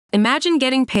Imagine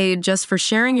getting paid just for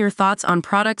sharing your thoughts on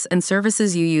products and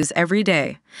services you use every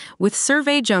day. With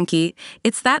Survey Junkie,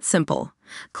 it's that simple.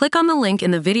 Click on the link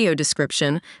in the video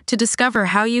description to discover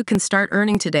how you can start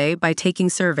earning today by taking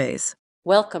surveys.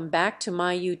 Welcome back to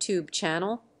my YouTube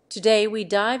channel. Today we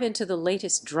dive into the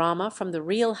latest drama from the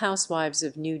Real Housewives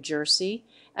of New Jersey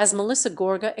as Melissa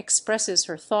Gorga expresses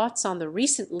her thoughts on the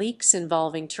recent leaks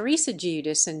involving Teresa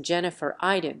Giudice and Jennifer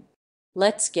Aydin.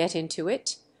 Let's get into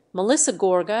it. Melissa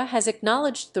Gorga has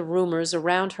acknowledged the rumors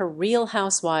around her Real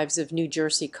Housewives of New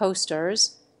Jersey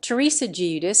co-stars, Teresa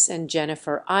Giudice and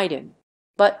Jennifer Aydin.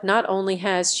 But not only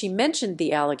has she mentioned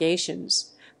the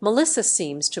allegations, Melissa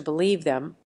seems to believe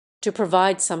them. To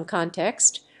provide some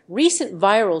context, recent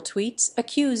viral tweets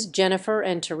accuse Jennifer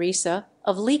and Teresa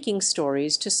of leaking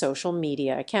stories to social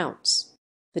media accounts.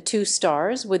 The two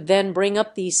stars would then bring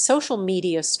up these social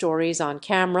media stories on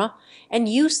camera and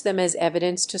use them as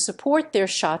evidence to support their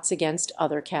shots against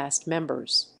other cast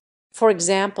members. For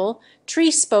example,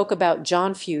 Tree spoke about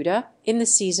John Feuda in the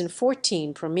season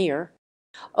 14 premiere.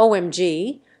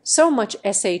 OMG, so much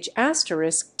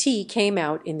sh*T came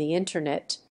out in the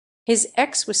internet. His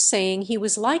ex was saying he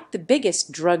was like the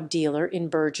biggest drug dealer in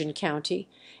Bergen County,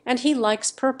 and he likes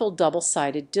purple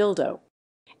double-sided dildo.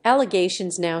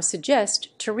 Allegations now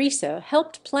suggest Teresa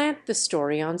helped plant the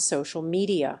story on social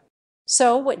media.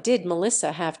 So what did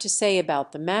Melissa have to say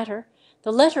about the matter?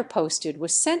 The letter posted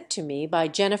was sent to me by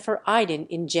Jennifer Aydin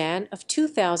in Jan of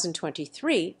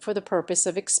 2023 for the purpose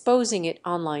of exposing it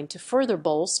online to further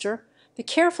bolster the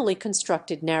carefully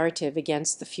constructed narrative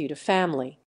against the Feuda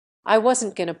family. I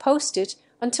wasn't going to post it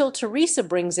until Teresa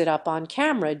brings it up on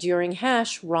camera during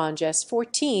 #RHONJ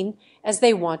 14 as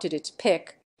they wanted it to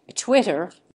pick.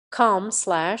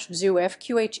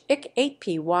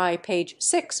 Twitter.com/ZooFQHIC8PY page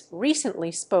 6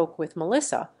 recently spoke with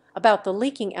Melissa about the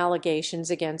leaking allegations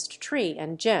against Tree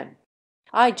and Jen.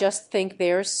 I just think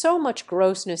there's so much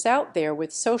grossness out there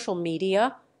with social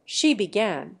media, she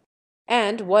began.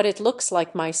 And what it looks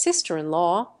like my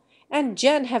sister-in-law and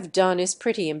Jen have done is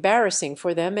pretty embarrassing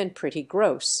for them and pretty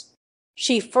gross.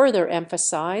 She further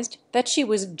emphasized that she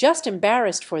was just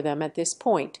embarrassed for them at this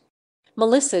point.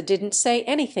 Melissa didn't say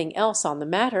anything else on the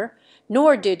matter,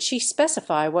 nor did she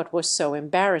specify what was so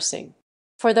embarrassing.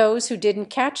 For those who didn't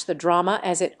catch the drama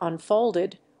as it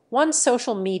unfolded, one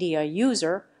social media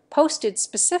user posted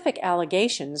specific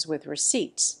allegations with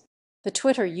receipts. The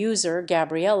Twitter user,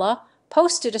 Gabriella,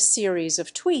 posted a series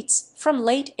of tweets from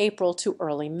late April to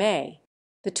early May.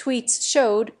 The tweets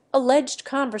showed alleged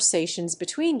conversations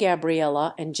between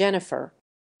Gabriella and Jennifer.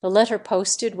 The letter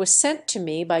posted was sent to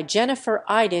me by Jennifer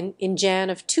Aydin in Jan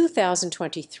of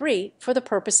 2023 for the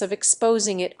purpose of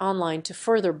exposing it online to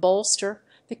further bolster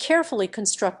the carefully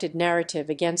constructed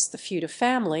narrative against the Feuda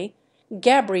family,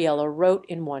 Gabriella wrote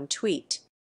in one tweet.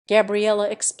 Gabriella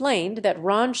explained that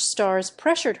RHONJ stars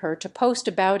pressured her to post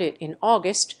about it in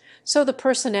August so the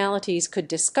personalities could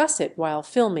discuss it while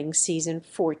filming season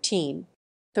 14.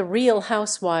 The Real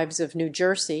Housewives of New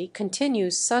Jersey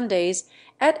continues Sundays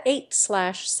at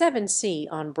 8/7C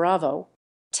on Bravo.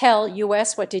 Tell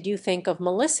US what did you think of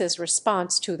Melissa's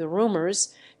response to the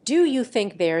rumors? Do you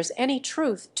think there's any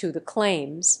truth to the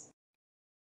claims?